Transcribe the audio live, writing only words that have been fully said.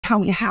tell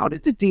me, how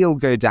did the deal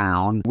go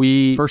down?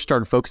 We first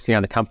started focusing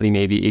on the company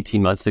maybe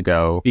 18 months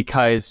ago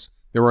because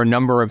there were a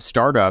number of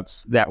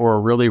startups that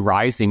were really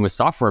rising with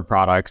software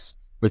products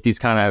with these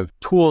kind of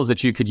tools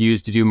that you could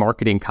use to do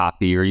marketing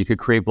copy, or you could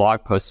create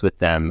blog posts with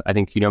them. I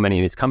think you know many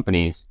of these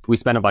companies. We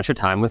spent a bunch of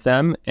time with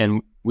them,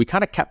 and we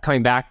kind of kept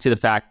coming back to the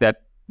fact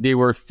that they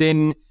were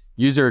thin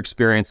user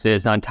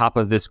experiences on top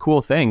of this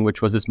cool thing,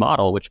 which was this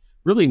model, which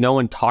really no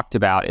one talked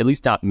about, at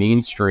least not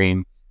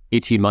mainstream,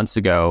 18 months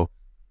ago.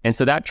 And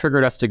so that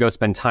triggered us to go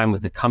spend time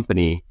with the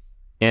company.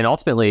 And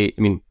ultimately,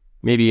 I mean,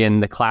 maybe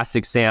in the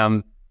classic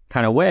Sam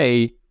kind of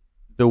way,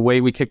 the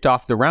way we kicked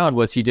off the round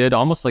was he did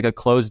almost like a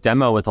closed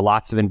demo with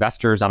lots of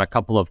investors on a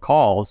couple of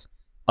calls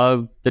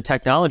of the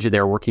technology they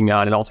were working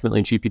on, and ultimately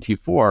in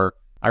GPT-4.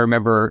 I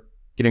remember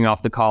getting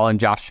off the call, and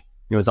Josh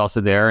was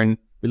also there, and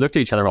we looked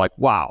at each other and we're like,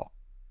 wow,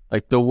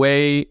 like the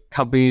way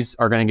companies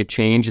are going to get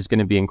changed is going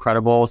to be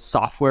incredible.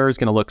 Software is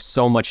going to look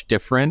so much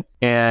different.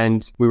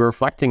 And we were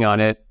reflecting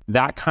on it.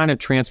 That kind of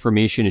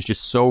transformation is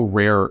just so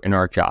rare in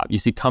our job. You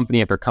see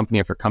company after company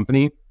after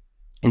company,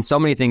 and so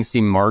many things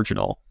seem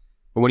marginal.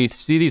 But when you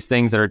see these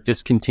things that are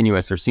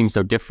discontinuous or seem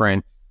so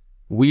different,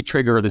 we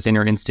trigger this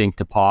inner instinct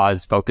to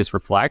pause, focus,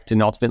 reflect.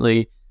 And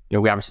ultimately, we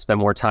obviously spend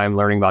more time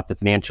learning about the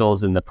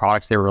financials and the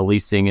products they were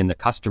releasing and the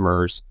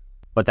customers.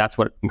 But that's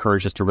what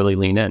encouraged us to really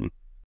lean in.